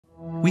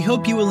We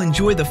hope you will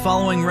enjoy the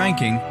following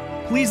ranking.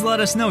 Please let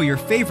us know your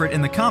favorite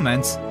in the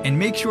comments, and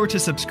make sure to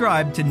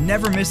subscribe to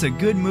never miss a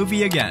good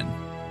movie again.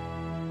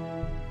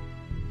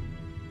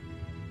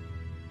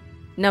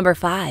 Number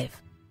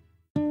 5.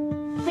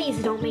 Please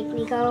don't make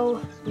me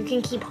go. You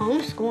can keep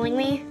homeschooling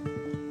me.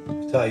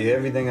 I'll tell you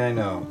everything I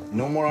know.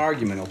 No more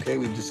argument, okay?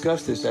 We've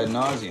discussed this ad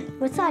nauseum.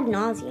 What's ad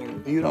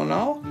nauseum? You don't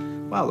know?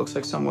 Wow, looks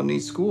like someone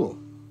needs school.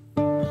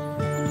 Good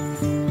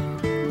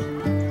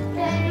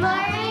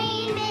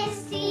morning,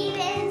 Miss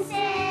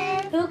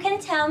Stevenson. Who can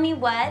tell me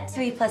what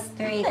 3 plus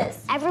 3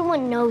 is?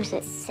 Everyone knows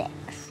it's 6.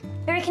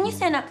 Barry, can you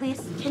stand up,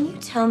 please? Can you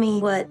tell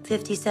me what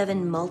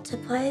 57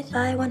 multiplied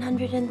by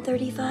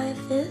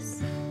 135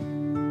 is?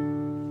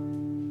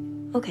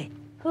 Okay.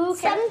 Who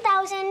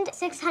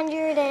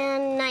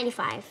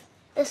 7,695.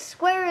 The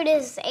square root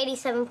is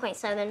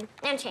 87.7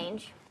 and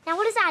change. Now,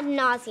 what does ad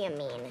nauseum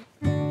mean?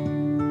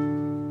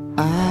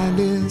 I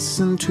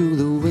listen to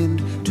the wind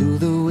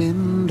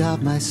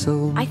of my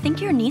soul. I think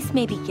your niece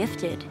may be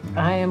gifted.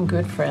 I am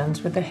good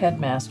friends with the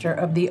headmaster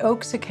of the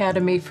Oaks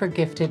Academy for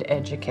Gifted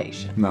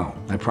Education. No,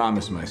 I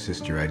promised my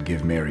sister I'd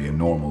give Mary a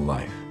normal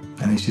life.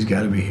 I think she's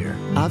got to be here.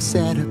 I've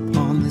sat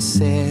upon the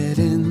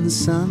setting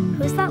sun.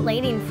 Who's that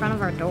lady in front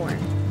of our door?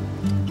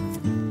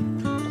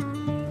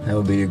 That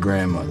would be your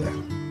grandmother.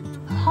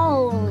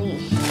 Holy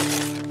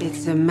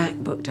It's a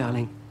MacBook,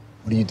 darling.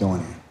 What are you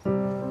doing here?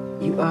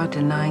 You are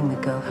denying the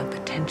girl her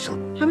potential.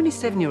 How many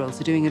 7-year-olds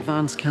are doing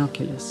advanced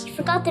calculus? You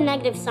forgot the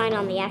negative sign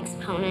on the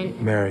exponent.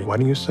 Mary, why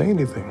didn't you say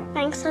anything?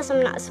 Frank says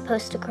I'm not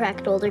supposed to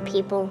correct older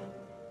people.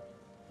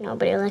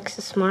 Nobody likes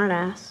a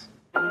smartass.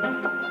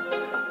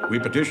 We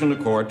petition the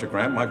court to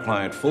grant my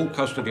client full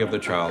custody of the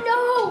child.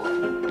 No!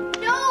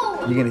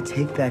 You're gonna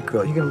take that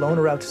girl, you're gonna loan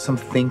her out to some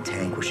think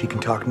tank where she can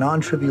talk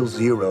non-trivial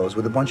zeros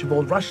with a bunch of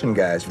old Russian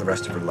guys for the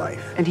rest of her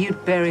life. And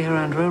you'd bury her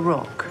under a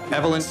rock.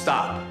 Evelyn,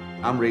 stop.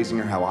 I'm raising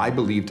her how I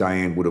believe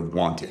Diane would have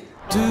wanted.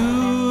 Do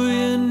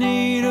you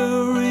need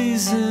a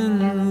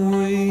reason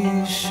we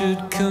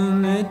should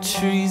commit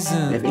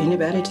treason? If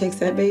anybody takes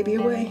that baby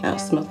away, I'll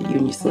smother you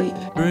in your sleep.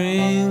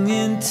 Bring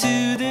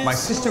into this. My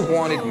sister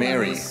wanted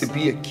Mary to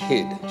be a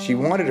kid. She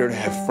wanted her to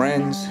have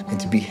friends and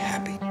to be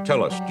happy.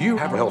 Tell us, do you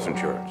have health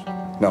insurance?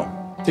 No.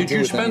 Did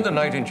you spend the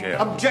night in jail?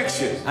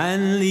 Objection!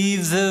 And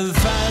leave the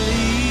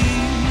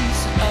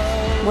valleys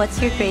of... What's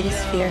your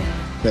greatest fear?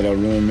 That I'll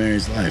ruin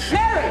Mary's life.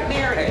 Mary!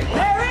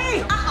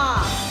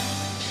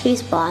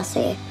 She's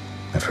bossy.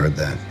 I've heard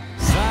that.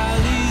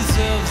 Valleys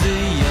of the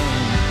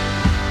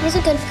young. He's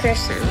a good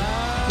person.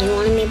 He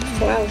wanted me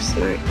before I was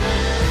smart.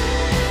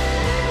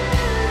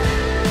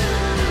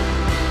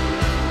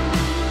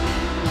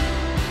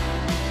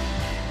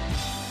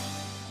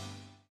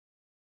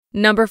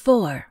 Number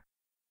 4.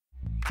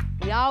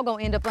 Y'all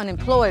gonna end up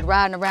unemployed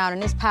riding around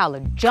in this pile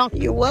of junk.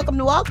 You're welcome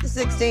to walk the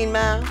 16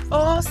 miles.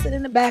 Or sit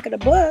in the back of the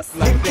bus.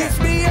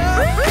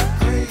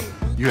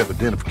 You have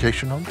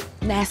identification number?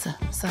 NASA,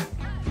 sir.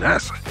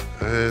 NASA?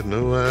 I had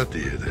no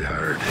idea they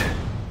hired.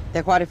 There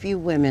are quite a few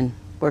women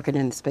working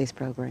in the space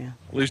program.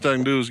 Least I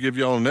can do is give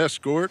y'all an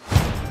escort.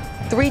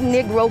 3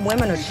 Negro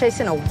women are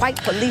chasing a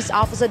white police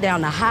officer down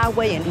the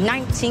highway in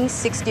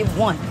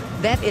 1961.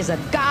 That is a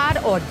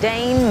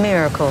God-ordained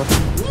miracle.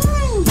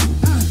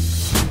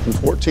 In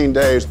 14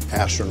 days,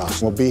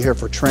 astronauts will be here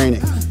for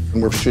training.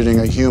 And we're shooting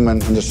a human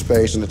into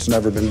space, and it's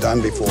never been done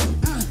before.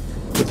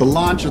 With the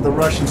launch of the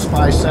Russian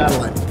spy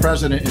satellite, the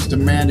president is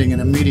demanding an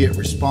immediate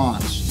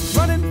response.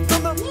 Running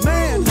from the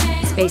man.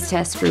 Space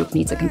Test Group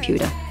needs a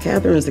computer.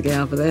 Catherine's the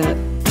gal for that.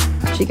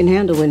 She can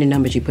handle any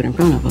numbers you put in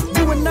front of her.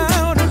 You and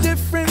I are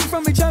different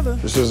from each other.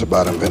 This is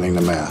about inventing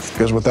the math,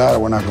 because without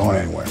it, we're not going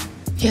anywhere.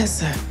 Yes,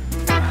 sir.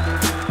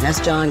 That's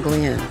John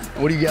Glenn.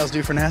 What do you guys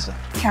do for NASA?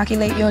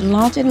 Calculate your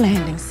launch and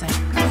landing site.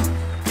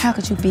 How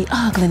could you be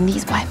ogling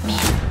these white men?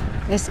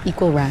 It's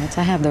equal rights.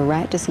 I have the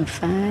right to see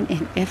fine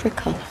in every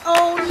color.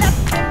 Oh,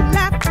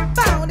 left,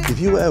 found it. If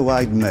you were a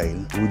white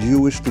male, would you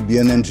wish to be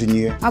an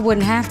engineer? I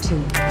wouldn't have to.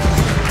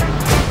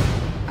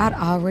 I'd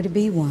already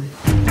be one.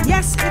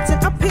 Yes, it's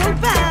an uphill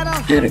battle.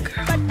 Get it,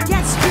 girl. But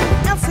guess who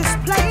else is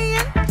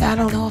playing? I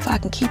don't know if I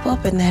can keep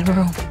up in that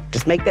room.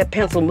 Just make that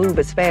pencil move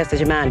as fast as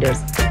your mind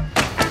does.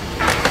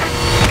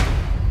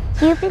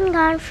 You've been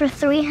gone for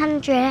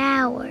 300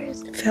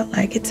 hours. It felt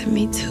like it to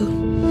me,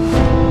 too.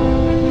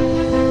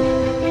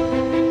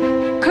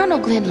 Colonel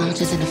Glenn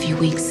launches in a few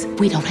weeks.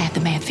 We don't have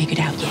the math figured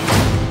out yet.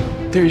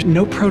 There's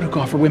no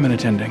protocol for women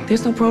attending.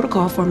 There's no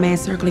protocol for a man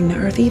circling the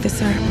Earth either,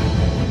 sir.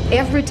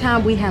 Every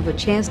time we have a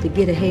chance to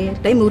get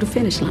ahead, they move the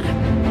finish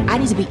line. I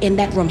need to be in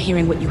that room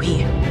hearing what you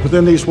hear.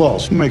 Within these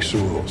walls, who makes the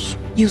rules?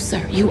 You,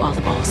 sir. You are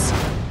the boss.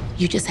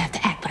 You just have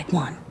to act like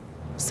one,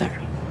 sir.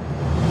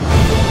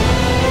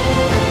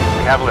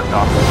 We have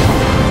liftoff.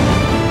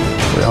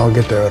 We all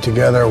get there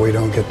together, or we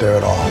don't get there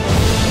at all.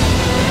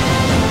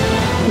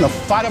 In the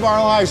fight of our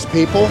lives,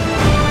 people.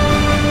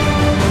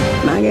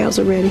 My gals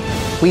are ready.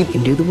 We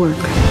can do the work.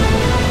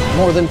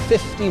 More than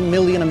 50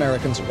 million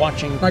Americans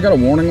watching. I got a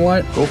warning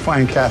light. Go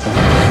find Catherine.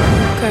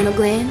 Colonel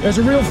Glenn? There's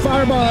a real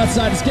fireball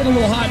outside. It's getting a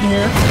little hot in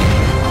here.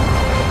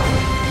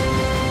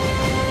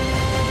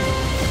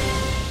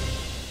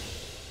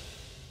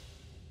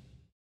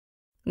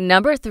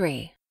 Number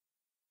 3.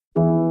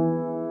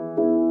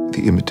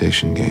 The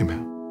Imitation Game.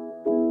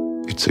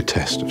 It's a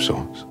test of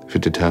sorts for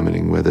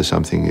determining whether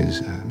something is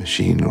a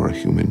machine or a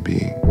human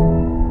being.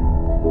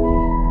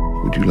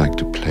 Would you like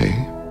to play?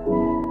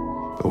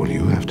 All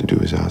you have to do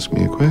is ask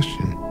me a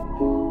question.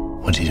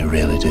 What did you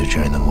really do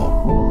during the war?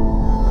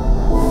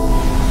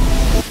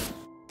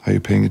 Are you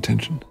paying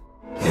attention?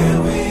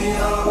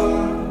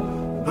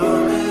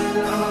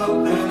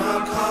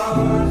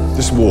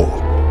 This war,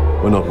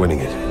 we're not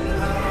winning it.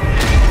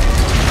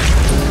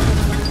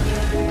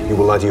 You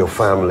will lie to your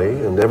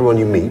family and everyone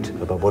you meet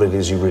about what it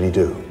is you really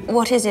do.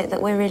 What is it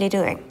that we're really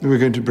doing? We're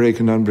going to break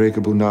an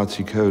unbreakable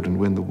Nazi code and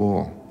win the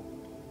war.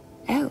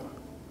 Oh.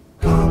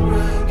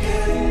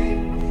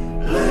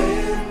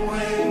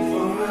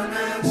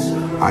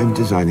 I'm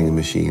designing a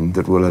machine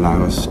that will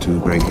allow us to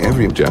break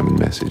every German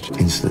message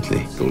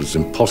instantly. Well, it's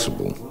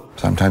impossible.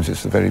 Sometimes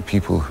it's the very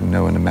people who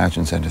no one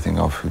imagines anything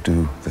of who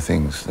do the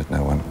things that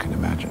no one can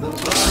imagine.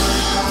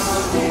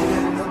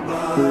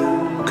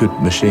 Could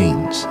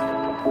machines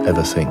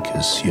ever think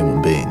as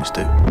human beings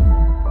do?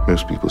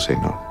 Most people say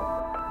no.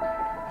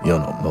 You're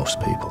not most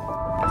people.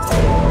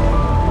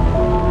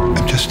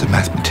 I'm just a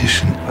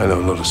mathematician. I know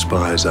a lot of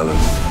spies, Alan.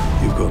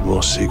 You've got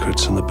more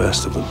secrets than the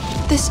best of them.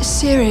 This is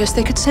serious.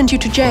 They could send you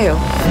to jail.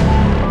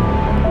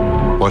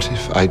 What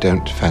if I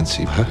don't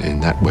fancy her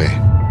in that way?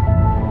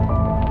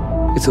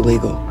 It's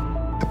illegal.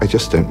 I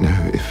just don't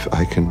know if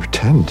I can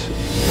pretend.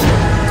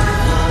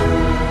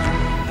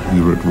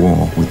 We were at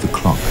war with the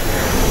clock.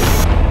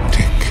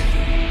 Tick,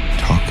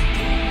 tock,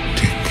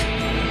 tick,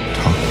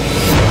 tock.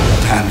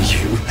 Damn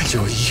you and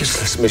your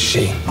useless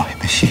machine. My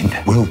machine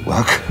will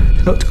work.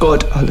 You're not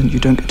God, Alan. You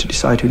don't get to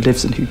decide who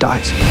lives and who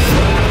dies.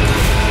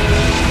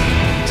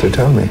 So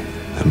tell me,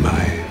 am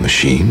I a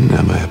machine?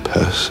 Am I a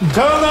person?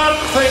 Turn that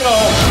thing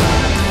off!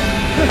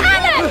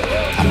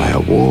 Am I a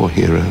war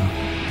hero?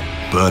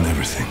 Burn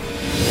everything.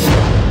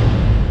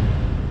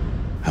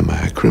 Am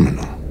I a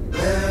criminal?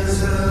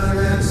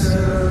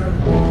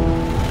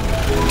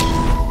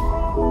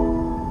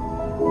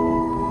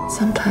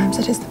 Sometimes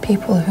it is the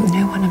people who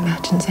no one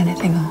imagines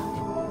anything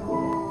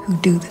of, who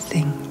do the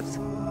things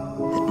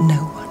that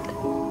no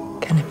one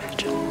can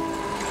imagine.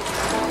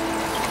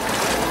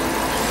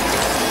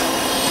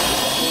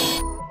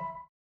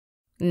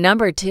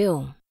 Number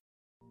 2.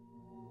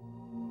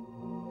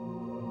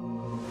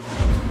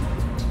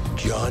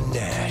 John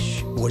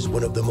Nash was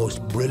one of the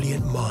most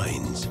brilliant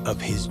minds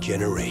of his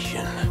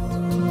generation.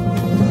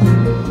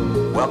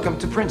 Welcome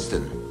to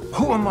Princeton.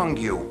 Who among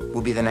you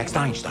will be the next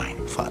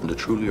Einstein? Find a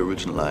truly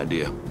original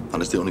idea.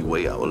 And it's the only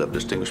way I will ever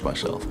distinguish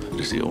myself.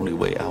 It's the only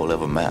way I will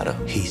ever matter.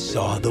 He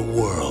saw the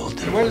world.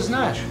 Where's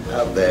Nash?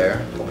 Out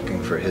there,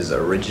 looking for his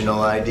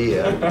original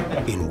idea.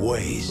 In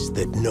ways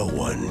that no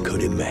one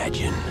could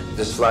imagine.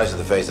 This flies in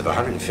the face of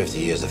 150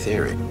 years of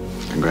theory.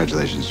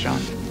 Congratulations,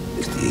 John.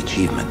 It's the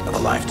achievement of a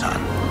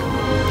lifetime.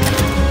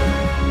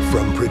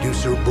 From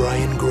producer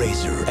Brian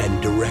Grazer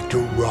and director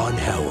Ron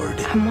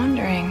Howard. I'm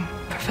wondering,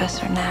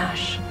 Professor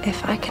Nash,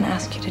 if I can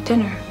ask you to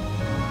dinner.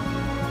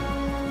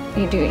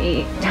 You do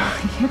eat,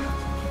 don't you?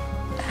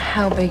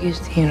 How big is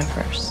the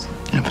universe?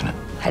 Infinite.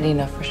 How do you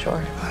know for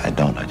sure? I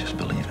don't, I just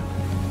believe it.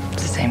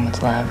 It's the same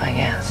with love, I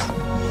guess.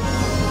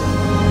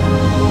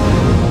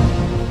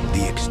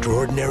 The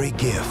extraordinary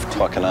gift.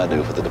 What can I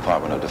do for the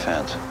Department of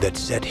Defense? That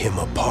set him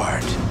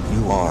apart.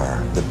 You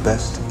are the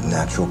best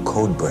natural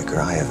code breaker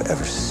I have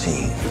ever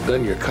seen. You've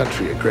done your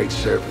country a great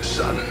service,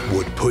 son.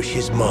 Would push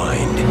his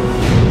mind.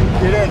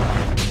 Get in.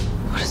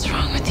 What is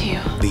wrong with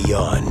you?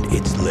 Beyond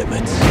its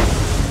limits.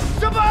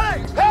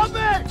 Somebody, help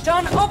me!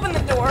 John, open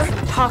the door.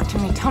 Talk to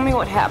me. Tell me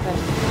what happened.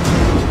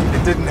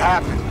 It didn't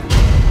happen.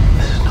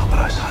 This is not what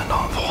I signed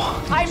on for.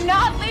 I'm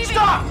not leaving.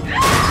 Stop!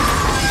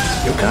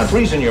 You can't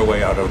reason your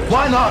way out of this.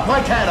 Why not?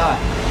 Why can't I?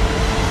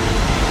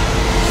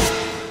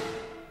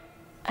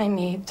 I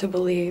need to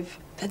believe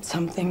that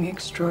something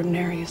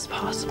extraordinary is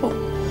possible.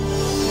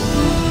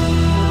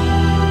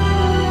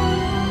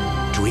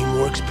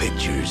 DreamWorks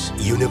Pictures,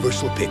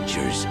 Universal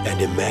Pictures,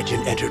 and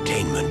Imagine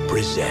Entertainment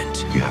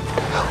present. You have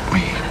to help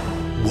me.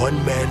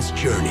 One man's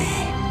journey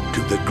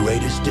to the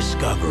greatest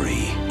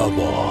discovery of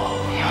all.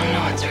 You don't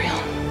know it's real.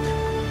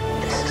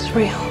 This is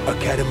real.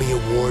 Academy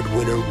Award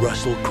winner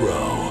Russell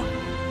Crowe,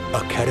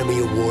 Academy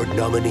Award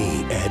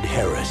nominee Ed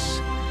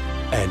Harris,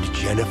 and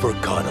Jennifer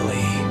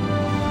Connelly.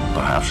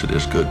 Perhaps it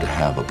is good to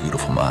have a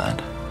beautiful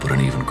mind, but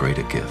an even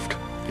greater gift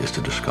is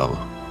to discover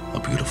a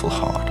beautiful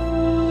heart.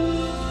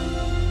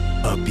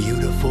 A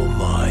Beautiful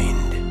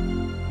Mind.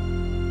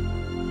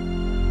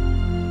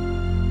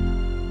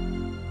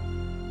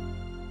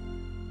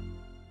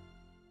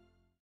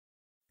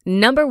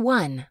 Number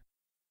 1.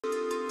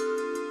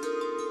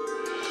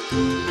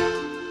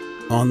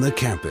 On the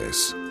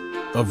campus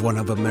of one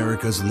of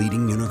America's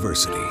leading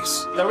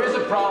universities. There is a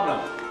problem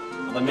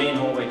on the main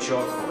hallway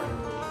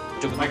chalkboard.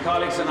 It took my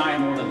colleagues and I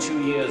more than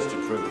 2 years to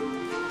prove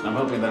it. I'm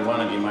hoping that one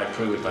of you might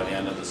prove it by the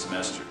end of the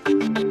semester.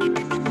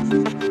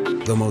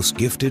 The most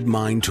gifted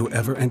mind to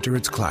ever enter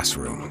its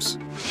classrooms.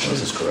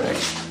 This is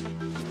correct.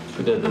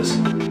 Who did this?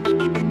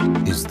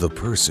 Is the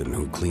person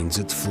who cleans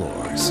its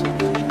floors.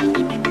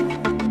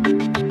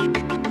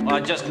 Well, I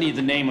just need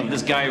the name of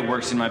this guy who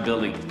works in my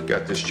building.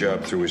 Got this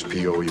job through his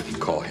PO, you can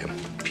call him.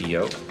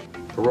 P.O.?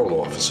 Parole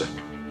officer.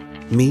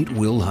 Meet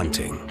Will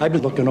Hunting. I've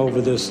been looking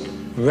over this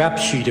rap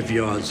sheet of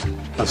yours.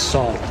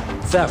 Assault,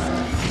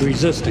 theft,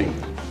 resisting.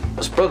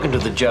 I've spoken to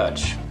the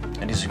judge,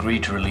 and he's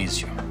agreed to release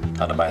you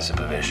under my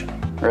supervision.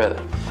 Really?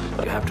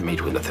 You have to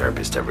meet with a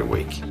therapist every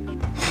week.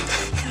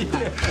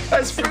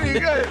 That's pretty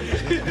good.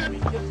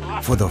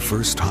 For the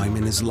first time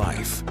in his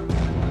life,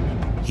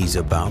 he's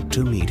about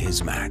to meet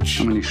his match.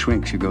 How many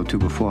shrinks you go to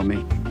before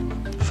me?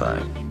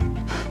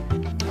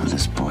 5.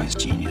 This boy's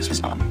genius is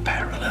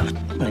unparalleled.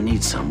 I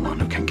need someone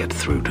who can get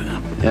through to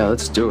him. Yeah,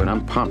 let's do it.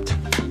 I'm pumped.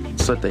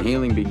 Let's let the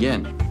healing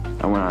begin.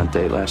 I went on a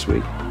date last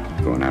week.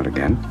 Going out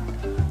again?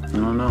 I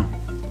don't know.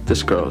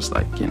 This girl's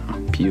like, you know,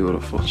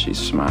 beautiful. She's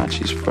smart.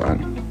 She's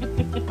fun.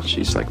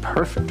 She's like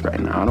perfect right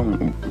now. I don't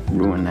want to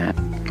ruin that.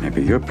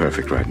 Maybe you're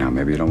perfect right now.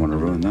 Maybe you don't want to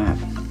ruin that.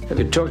 Have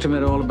you talked to him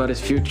at all about his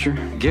future?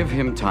 Give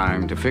him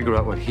time to figure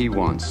out what he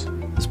wants.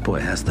 This boy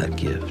has that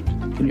gift.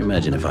 Can you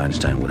imagine if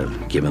Einstein would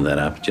have given that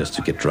up just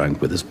to get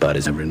drunk with his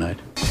buddies every night?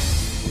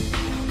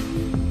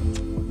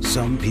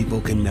 Some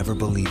people can never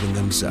believe in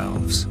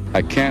themselves.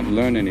 I can't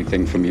learn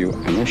anything from you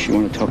unless you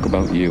want to talk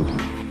about you.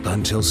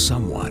 Until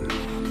someone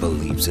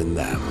believes in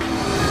them.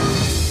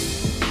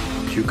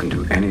 You can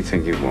do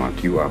anything you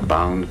want. You are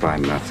bound by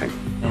nothing.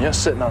 You're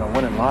sitting on a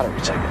winning lottery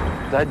ticket.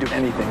 I'd do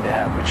anything to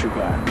have what you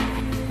got.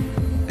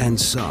 And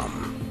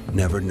some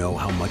never know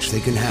how much they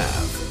can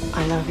have.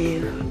 I love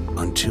you.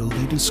 Until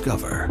they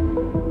discover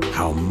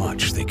how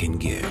much they can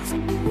give.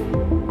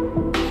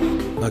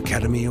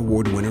 Academy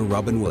Award winner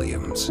Robin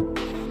Williams,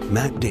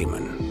 Matt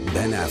Damon,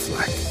 Ben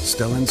Affleck,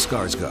 Stellan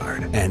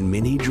Skarsgård, and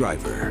Minnie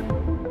Driver.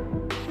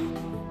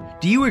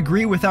 Do you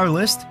agree with our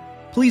list?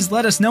 Please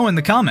let us know in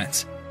the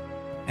comments.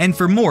 And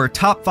for more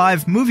top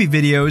 5 movie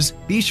videos,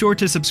 be sure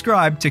to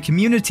subscribe to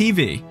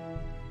communiTV.